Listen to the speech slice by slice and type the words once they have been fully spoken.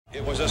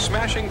It was a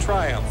smashing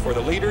triumph for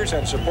the leaders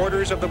and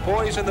supporters of the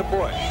boys in the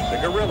bush, the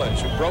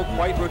guerrillas who broke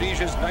White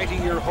Rhodesia's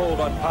 90-year hold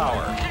on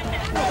power.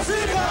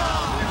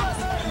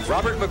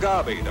 Robert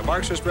Mugabe, the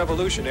Marxist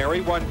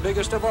revolutionary, won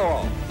biggest of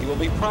all. He will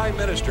be Prime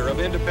Minister of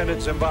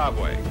independent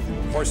Zimbabwe.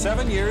 For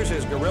 7 years,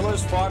 his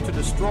guerrillas fought to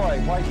destroy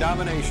white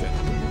domination.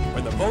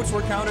 When the votes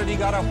were counted, he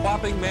got a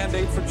whopping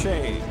mandate for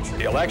change.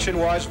 The election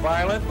was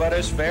violent, but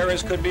as fair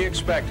as could be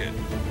expected.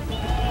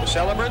 The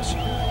celebrants,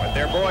 when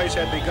their boys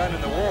had begun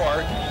in the war,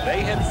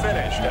 they had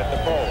finished at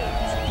the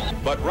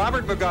polls. But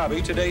Robert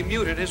Mugabe today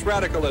muted his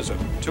radicalism.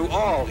 To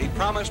all, he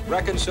promised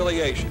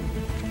reconciliation.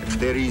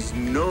 There is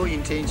no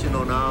intention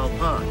on our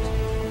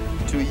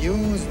part to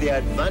use the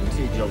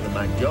advantage of the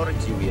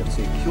majority we have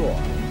secured,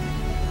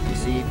 you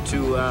see,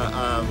 to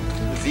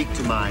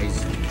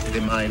victimize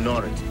the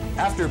minority.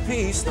 After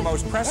peace, the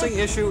most pressing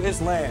issue is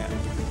land.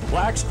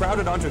 Blacks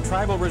crowded onto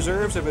tribal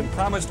reserves have been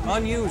promised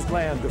unused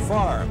land to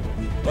farm.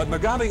 But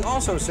Mugabe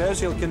also says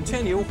he'll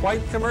continue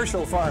white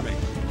commercial farming,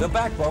 the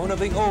backbone of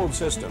the old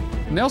system.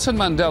 Nelson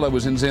Mandela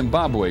was in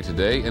Zimbabwe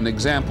today, an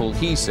example,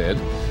 he said,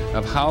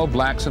 of how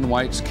blacks and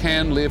whites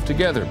can live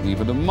together,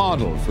 even a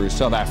model for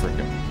South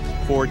Africa.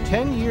 For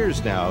 10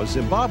 years now,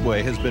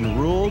 Zimbabwe has been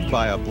ruled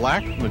by a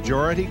black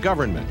majority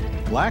government.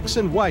 Blacks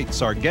and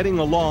whites are getting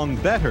along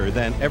better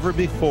than ever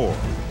before.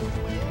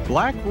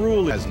 Black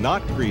rule has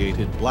not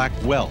created black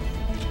wealth.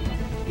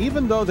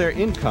 Even though their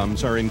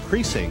incomes are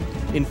increasing,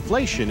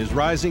 inflation is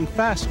rising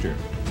faster,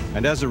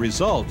 and as a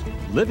result,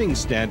 living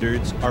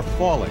standards are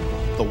falling.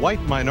 The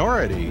white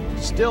minority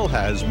still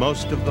has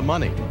most of the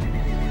money.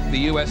 The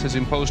U.S. has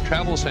imposed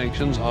travel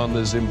sanctions on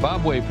the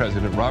Zimbabwe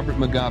president, Robert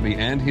Mugabe,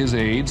 and his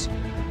aides.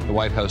 The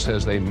White House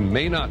says they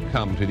may not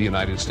come to the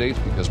United States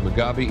because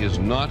Mugabe is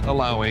not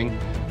allowing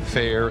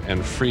fair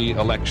and free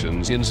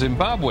elections. In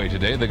Zimbabwe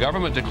today, the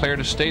government declared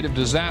a state of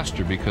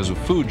disaster because of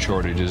food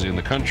shortages in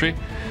the country.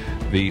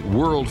 The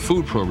World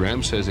Food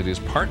Program says it is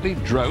partly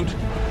drought,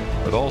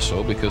 but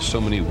also because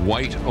so many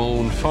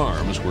white-owned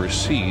farms were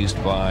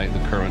seized by the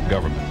current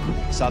government.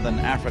 Southern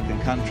African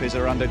countries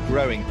are under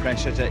growing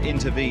pressure to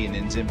intervene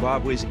in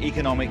Zimbabwe's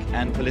economic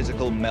and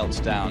political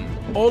meltdown.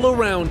 All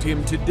around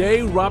him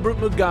today, Robert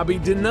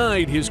Mugabe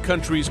denied his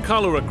country's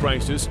cholera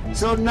crisis.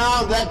 So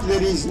now that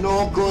there is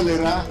no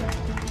cholera,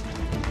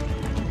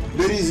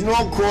 there is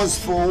no cause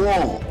for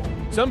war.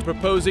 Some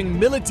proposing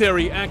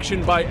military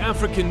action by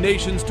African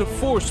nations to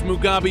force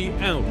Mugabe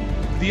out.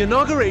 The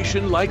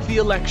inauguration, like the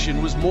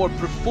election, was more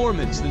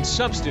performance than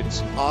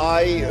substance.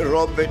 I,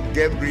 Robert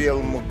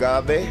Gabriel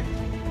Mugabe,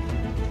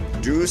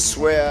 do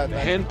swear The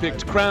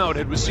hand-picked crowd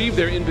had received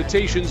their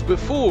invitations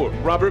before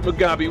Robert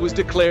Mugabe was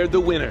declared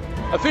the winner.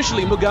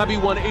 Officially,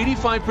 Mugabe won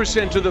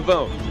 85% of the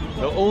vote,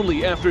 though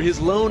only after his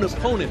lone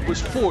opponent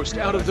was forced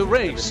out of the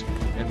race,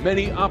 and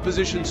many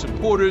opposition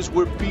supporters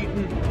were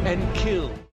beaten and killed.